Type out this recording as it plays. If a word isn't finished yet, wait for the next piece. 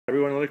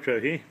Electro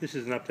here. This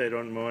is an update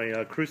on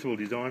my crucible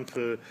design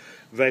for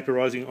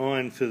vaporising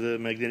iron for the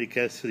magnetic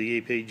gas for the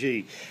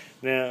EPG.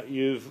 Now,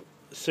 you've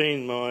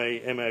seen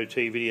my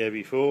M.O.T video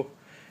before.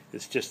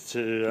 It's just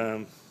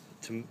to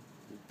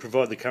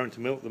provide the current to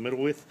melt the metal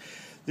with.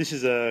 This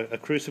is a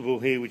crucible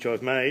here which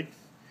I've made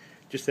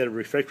just out of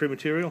refractory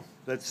material.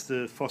 That's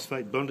the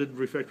phosphate bonded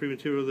refractory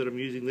material that I'm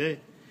using there.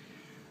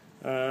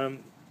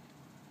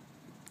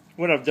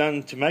 What I've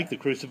done to make the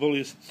crucible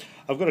is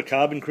I've got a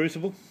carbon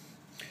crucible.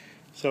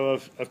 So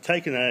I've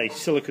taken a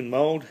silicon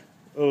mould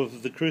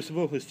of the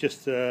crucible. It's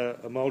just a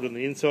mould on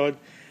the inside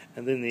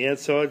and then the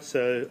outside.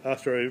 So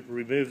after I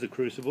remove the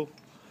crucible,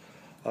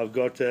 I've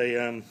got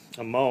a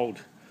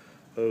mould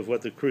of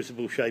what the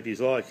crucible shape is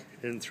like,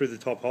 and through the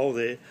top hole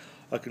there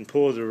I can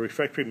pour the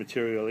refractory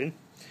material in,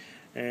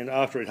 and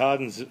after it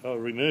hardens I'll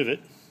remove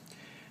it,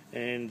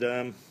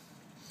 and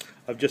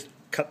I've just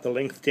cut the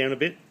length down a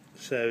bit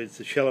so it's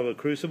a shallower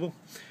crucible,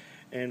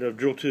 and I've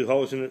drilled 2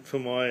 holes in it for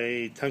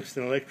my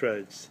tungsten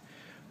electrodes.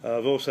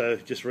 I've also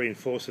just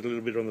reinforced it a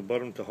little bit on the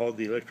bottom to hold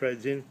the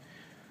electrodes in.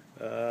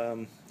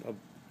 I'll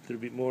do a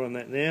bit more on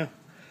that now.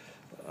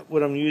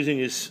 What I'm using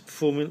is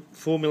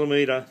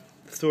 4mm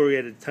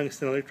thoriated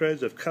tungsten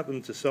electrodes. I've cut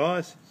them to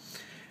size,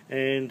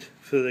 and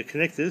for the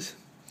connectors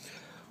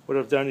what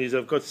I've done is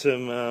I've got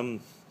some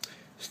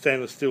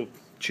stainless steel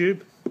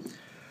tube.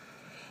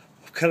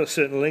 I've cut a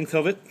certain length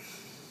of it,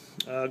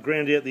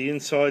 ground out the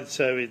inside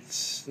so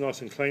it's nice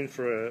and clean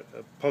for a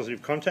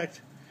positive contact,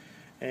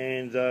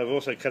 and I've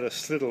also cut a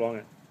slit along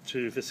it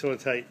to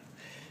facilitate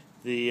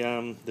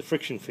the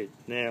friction fit.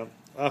 Now,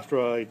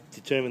 after I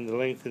determine the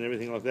length and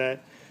everything like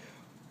that,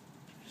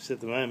 just at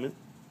the moment,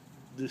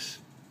 this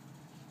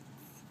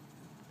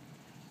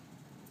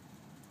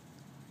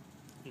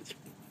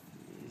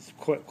it's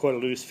quite a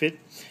loose fit,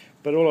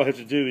 but all I have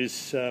to do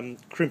is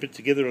crimp it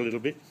together a little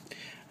bit,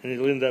 and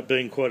it'll end up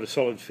being quite a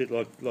solid fit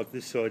like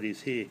this side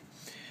is here.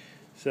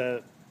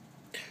 So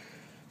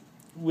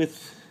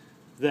with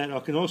that I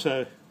can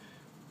also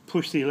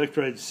push the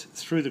electrodes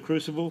through the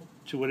crucible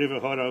to whatever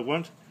height I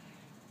want.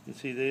 You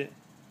can see there.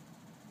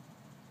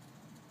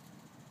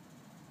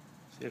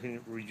 See, I can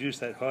reduce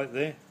that height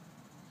there,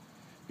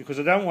 because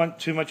I don't want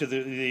too much of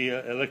the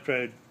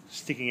electrode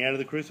sticking out of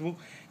the crucible,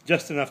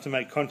 just enough to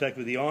make contact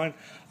with the iron.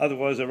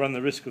 Otherwise I run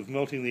the risk of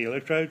melting the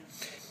electrode.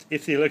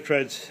 If the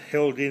electrode's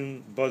held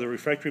in by the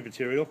refractory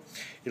material,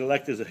 it'll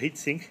act as a heat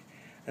sink,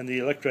 and the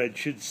electrode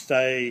should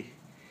stay,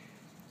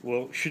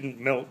 well, shouldn't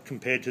melt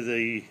compared to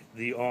the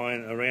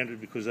iron around it,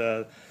 because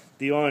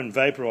the iron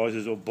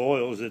vaporises or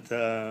boils at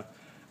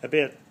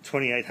about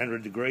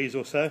 2800 degrees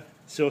or so,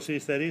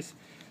 Celsius that is.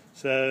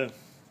 So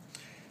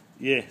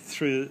yeah,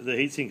 through the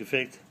heatsink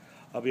effect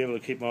I'll be able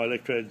to keep my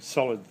electrode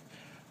solid.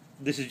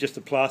 This is just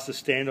a plaster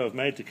stand I've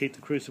made to keep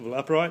the crucible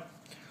upright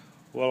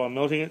while I'm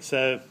melting it.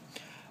 So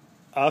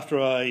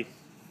after I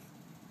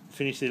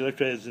finish the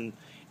electrodes and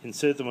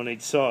insert them on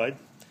each side,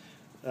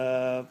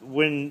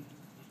 hang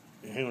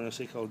on a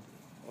sec, I'll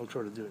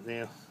try to do it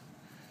now.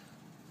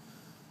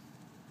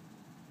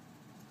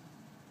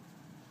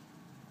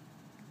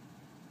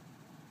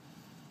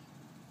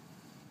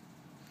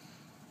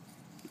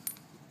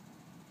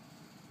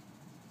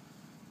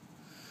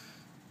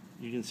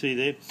 You can see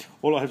there,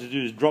 all I have to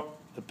do is drop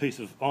a piece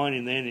of iron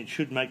in there and it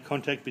should make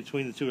contact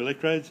between the 2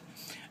 electrodes,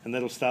 and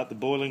that'll start the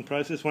boiling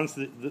process. Once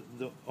the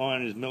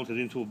iron is melted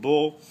into a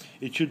ball,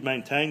 it should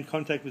maintain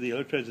contact with the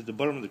electrodes at the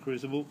bottom of the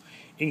crucible,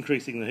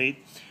 increasing the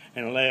heat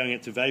and allowing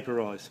it to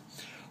vaporise.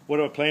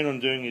 What I plan on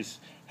doing is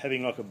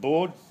having like a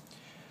board.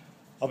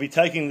 I'll be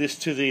taking this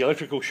to the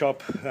electrical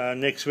shop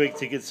next week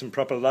to get some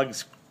proper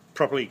lugs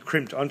properly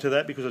crimped onto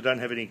that, because I don't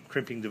have any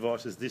crimping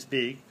devices this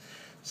big.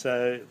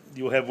 So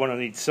you'll have one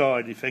on each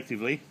side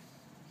effectively,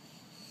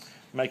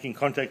 making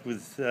contact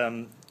with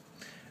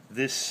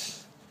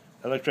this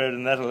electrode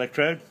and that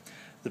electrode.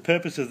 The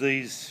purpose of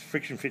these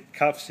friction fit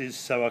cuffs is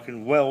so I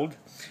can weld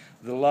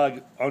the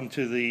lug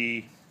onto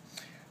the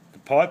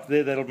pipe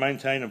there. That'll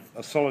maintain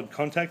a solid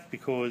contact,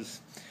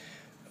 because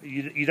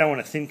you don't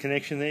want a thin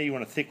connection there, you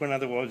want a thick one,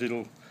 otherwise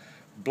it'll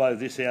blow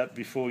this out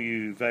before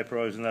you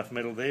vaporise enough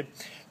metal there.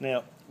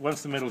 Now,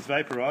 once the metal's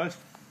vaporised,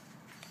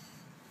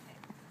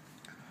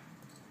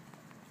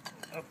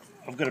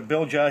 I've got a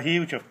bell jar here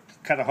which I've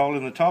cut a hole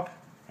in the top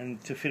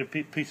and to fit a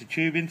piece of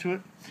tube into it.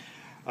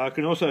 I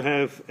can also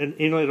have an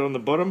inlet on the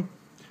bottom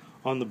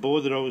on the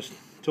board that I was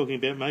talking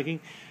about making,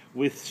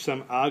 with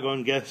some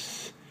argon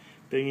gas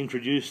being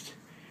introduced,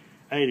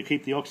 A, to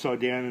keep the oxide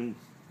down,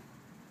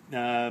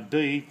 and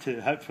B,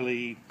 to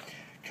hopefully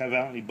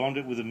covalently bond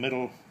it with the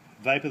metal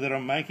vapour that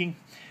I'm making,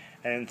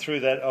 and through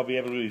that I'll be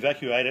able to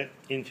evacuate it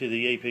into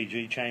the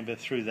EPG chamber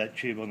through that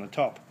tube on the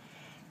top.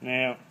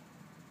 Now,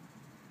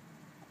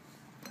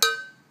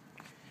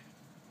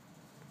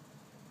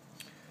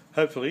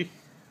 hopefully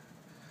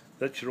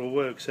that should all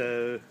work.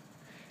 So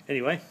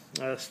anyway,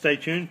 stay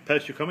tuned,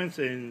 post your comments,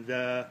 and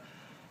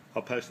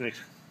I'll post the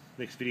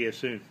next video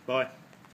soon. Bye.